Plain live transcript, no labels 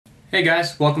Hey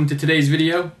guys, welcome to today's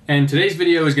video. And today's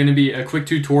video is going to be a quick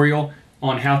tutorial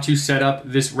on how to set up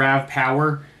this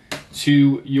RAVpower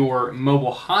to your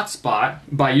mobile hotspot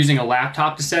by using a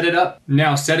laptop to set it up.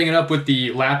 Now, setting it up with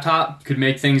the laptop could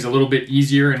make things a little bit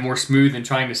easier and more smooth than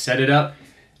trying to set it up.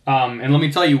 And let me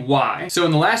tell you why. So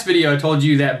in the last video, I told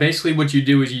you that basically what you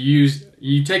do is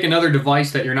you take another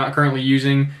device that you're not currently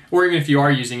using, or even if you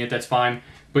are using it, that's fine.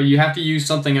 But you have to use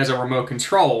something as a remote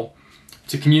control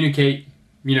to communicate,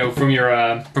 from your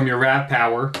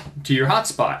RAVpower to your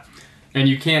hotspot. And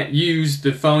you can't use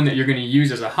the phone that you're going to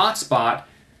use as a hotspot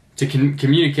to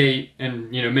communicate and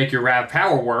make your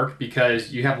RAVpower work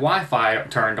because you have Wi-Fi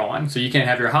turned on, so you can't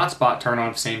have your hotspot turned on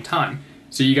at the same time.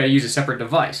 So you got to use a separate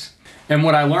device. And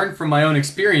what I learned from my own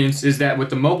experience is that with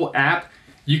the mobile app,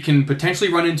 you can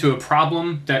potentially run into a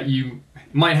problem that you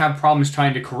might have problems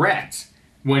trying to correct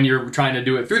when you're trying to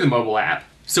do it through the mobile app.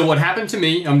 So what happened to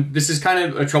me, this is kind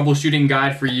of a troubleshooting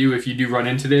guide for you if you do run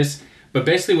into this, but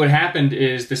basically what happened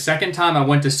is the second time I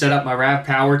went to set up my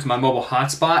RAVpower to my mobile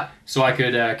hotspot so I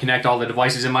could connect all the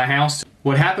devices in my house,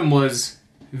 what happened was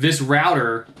this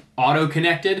router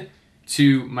auto-connected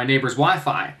to my neighbor's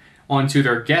Wi-Fi onto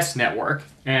their guest network,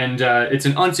 and it's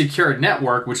an unsecured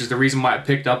network, which is the reason why I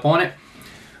picked up on it.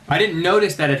 I didn't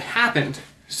notice that it happened,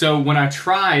 so when I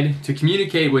tried to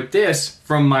communicate with this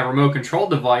from my remote control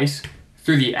device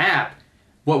through the app,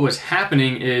 what was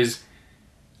happening is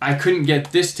I couldn't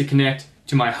get this to connect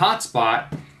to my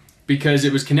hotspot because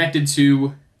it was connected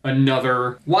to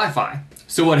another Wi-Fi.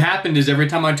 So what happened is every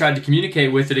time I tried to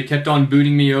communicate with it, it kept on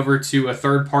booting me over to a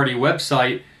third-party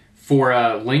website for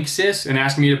Linksys and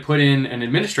asking me to put in an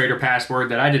administrator password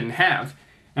that I didn't have.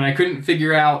 And I couldn't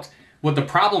figure out what the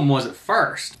problem was at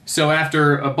first. So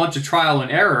after a bunch of trial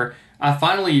and error, I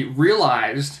finally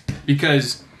realized,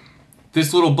 because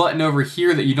this little button over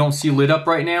here that you don't see lit up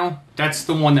right now, that's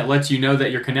the one that lets you know that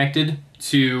you're connected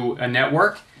to a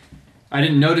network. I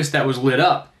didn't notice that was lit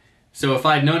up. So if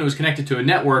I had known it was connected to a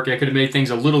network, I could have made things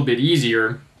a little bit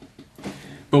easier.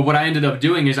 But what I ended up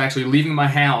doing is actually leaving my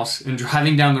house and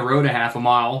driving down the road a half a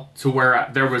mile to where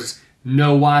there was no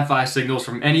Wi-Fi signals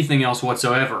from anything else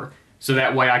whatsoever. So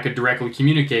that way I could directly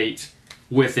communicate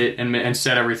with it and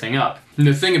set everything up. And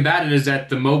the thing about it is that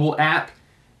the mobile app,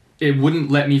 it wouldn't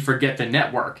let me forget the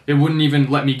network. It wouldn't even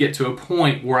let me get to a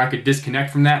point where I could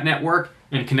disconnect from that network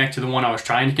and connect to the one I was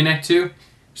trying to connect to.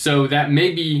 So that may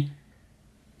be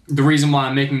the reason why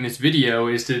I'm making this video,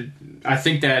 is I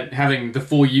think that having the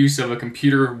full use of a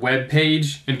computer web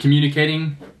page and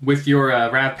communicating with your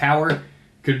RAVpower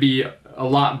could be a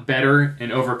lot better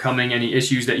in overcoming any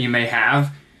issues that you may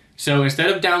have. So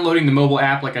instead of downloading the mobile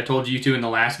app like I told you to in the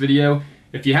last video,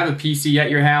 if you have a PC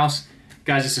at your house,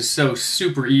 guys, this is so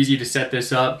super easy to set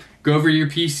this up. Go over to your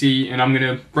PC, and I'm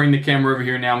going to bring the camera over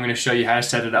here now. I'm going to show you how to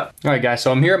set it up. All right, guys,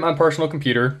 so I'm here at my personal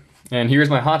computer, and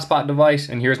here's my hotspot device,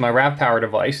 and here's my RAVpower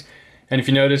device. And if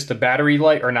you notice, the battery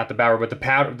light, or not the battery, but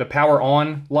the power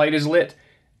on light is lit,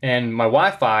 and my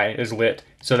Wi-Fi is lit,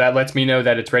 so that lets me know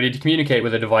that it's ready to communicate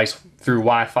with a device through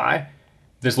Wi-Fi.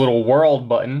 This little world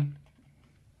button,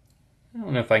 I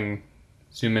don't know if I can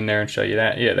zoom in there and show you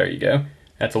that. Yeah, there you go.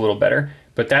 That's a little better.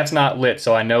 But that's not lit,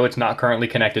 so I know it's not currently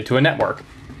connected to a network.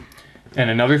 And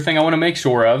another thing I want to make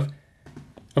sure of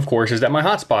course, is that my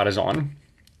hotspot is on.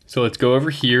 So let's go over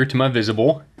here to my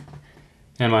visible,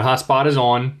 and my hotspot is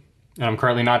on, and I'm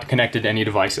currently not connected to any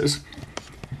devices.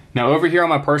 Now over here on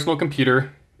my personal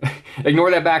computer,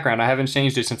 ignore that background, I haven't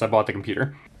changed it since I bought the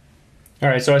computer.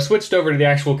 Alright, so I switched over to the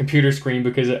actual computer screen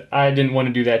because I didn't want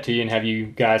to do that to you and have you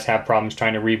guys have problems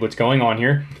trying to read what's going on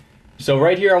here. So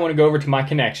right here I want to go over to my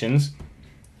connections.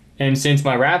 And since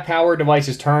my RAVpower device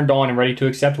is turned on and ready to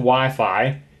accept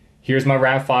Wi-Fi, here's my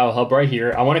RAVFileHub right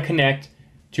here. I want to connect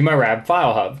to my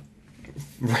RAVFileHub.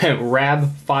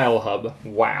 RAVFileHub.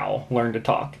 Wow, learn to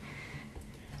talk.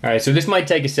 Alright, so this might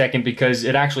take a second because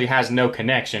it actually has no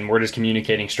connection. We're just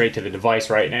communicating straight to the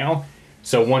device right now.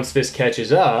 So once this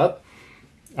catches up,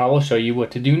 I will show you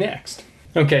what to do next.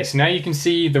 Okay, so now you can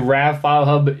see the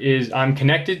RAVFileHub I'm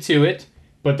connected to it,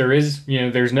 but there's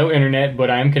no internet, but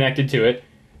I am connected to it.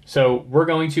 So we're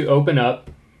going to open up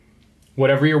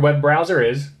whatever your web browser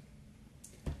is,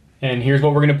 and here's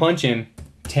what we're going to punch in: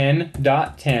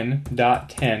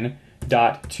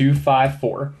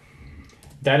 10.10.10.254.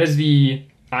 That is the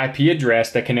IP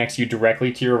address that connects you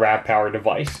directly to your RAVpower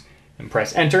device. And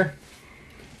press enter.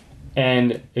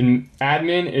 And in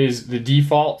admin is the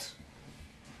default.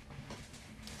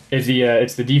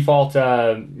 It's the default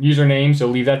username, so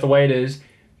leave that the way it is.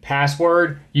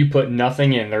 Password, you put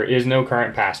nothing in. There is no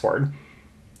current password.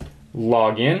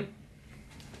 Log in.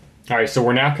 All right, so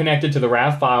we're now connected to the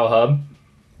RAVFileHub.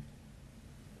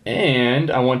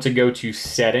 And I want to go to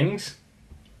Settings,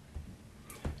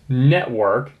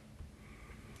 Network,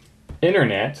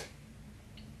 Internet,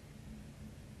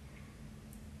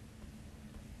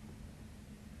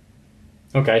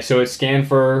 okay, so it's scanned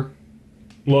for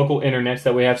local internets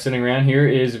that we have sitting around. Here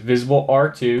is Visible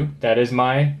R2. That is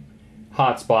my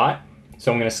hotspot.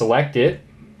 So I'm going to select it.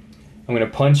 I'm going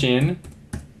to punch in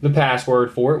the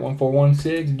password for it.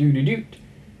 1416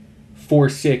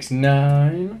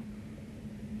 469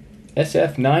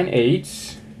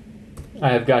 SF98. I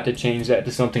have got to change that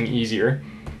to something easier.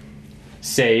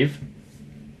 Save.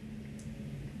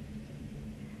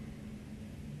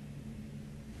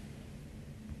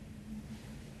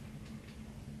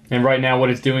 And right now what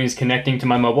it's doing is connecting to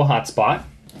my mobile hotspot.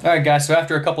 Alright guys, so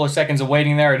after a couple of seconds of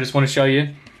waiting there, I just want to show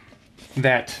you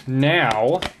that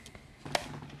now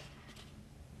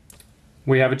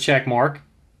we have a check mark.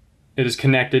 It is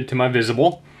connected to my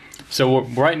Visible. So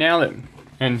right now,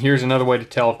 and here's another way to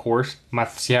tell, of course.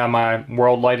 See how my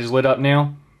world light is lit up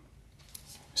now?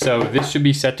 So this should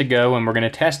be set to go, and we're going to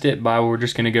test it by, we're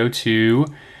just going to go to,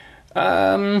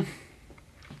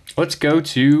 let's go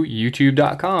to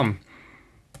youtube.com.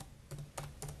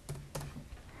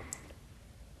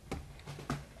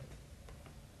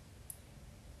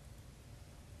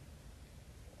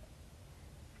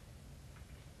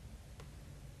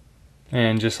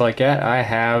 And just like that, I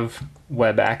have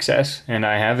web access and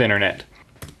I have internet.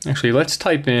 Actually, let's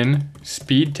type in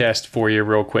speed test for you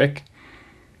real quick.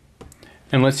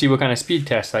 And let's see what kind of speed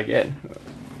test I get.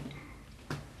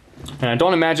 And I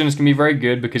don't imagine it's gonna be very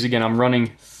good because again, I'm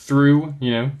running through,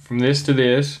 you know, from this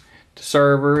to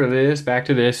server to this, back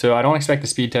to this. So I don't expect the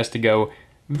speed test to go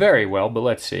very well, but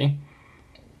let's see.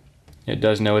 It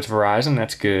does know it's Verizon,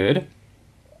 that's good.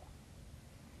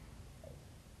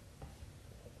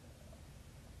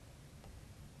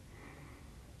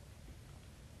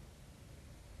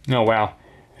 Oh wow,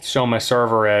 it's showing my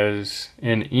server as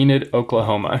in Enid,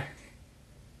 Oklahoma.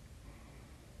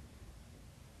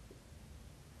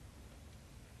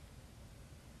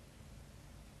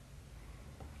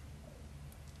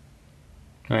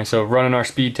 Alright, so running our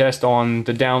speed test on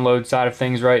the download side of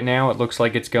things right now, it looks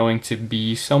like it's going to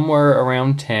be somewhere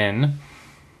around 10.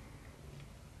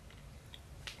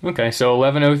 Okay, so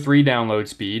 1103 download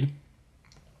speed.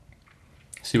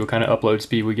 See what kind of upload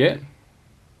speed we get.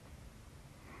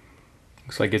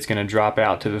 Looks like it's going to drop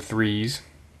out to the 3s.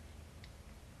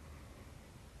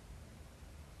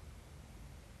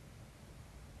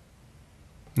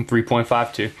 And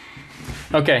 3.52.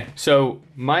 Okay, so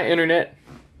my internet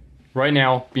right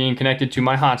now being connected to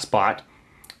my hotspot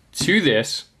to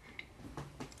this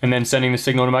and then sending the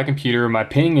signal to my computer. My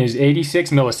ping is 86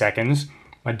 milliseconds.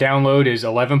 My download is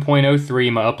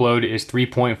 11.03. My upload is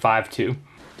 3.52.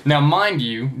 Now mind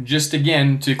you, just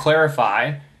again to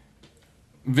clarify,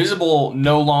 Visible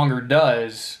no longer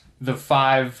does the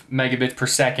 5 megabits per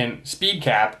second speed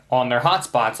cap on their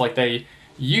hotspots like they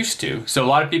used to. So a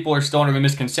lot of people are still under the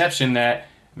misconception that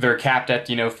they're capped at,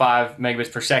 5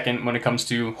 megabits per second when it comes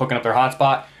to hooking up their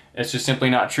hotspot. It's just simply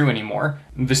not true anymore.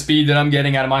 The speed that I'm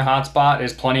getting out of my hotspot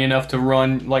is plenty enough to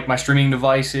run like my streaming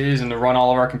devices and to run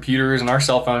all of our computers and our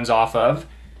cell phones off of.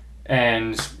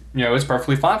 And it's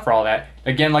perfectly fine for all that.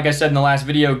 Again, like I said in the last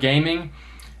video, gaming,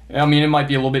 I mean, it might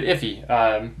be a little bit iffy.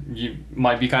 You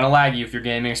might be kind of laggy if you're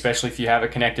gaming, especially if you have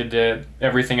it connected to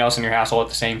everything else in your household at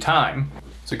the same time.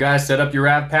 So guys, set up your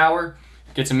RAVpower,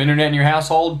 get some internet in your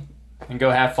household, and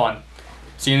go have fun.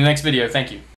 See you in the next video. Thank you.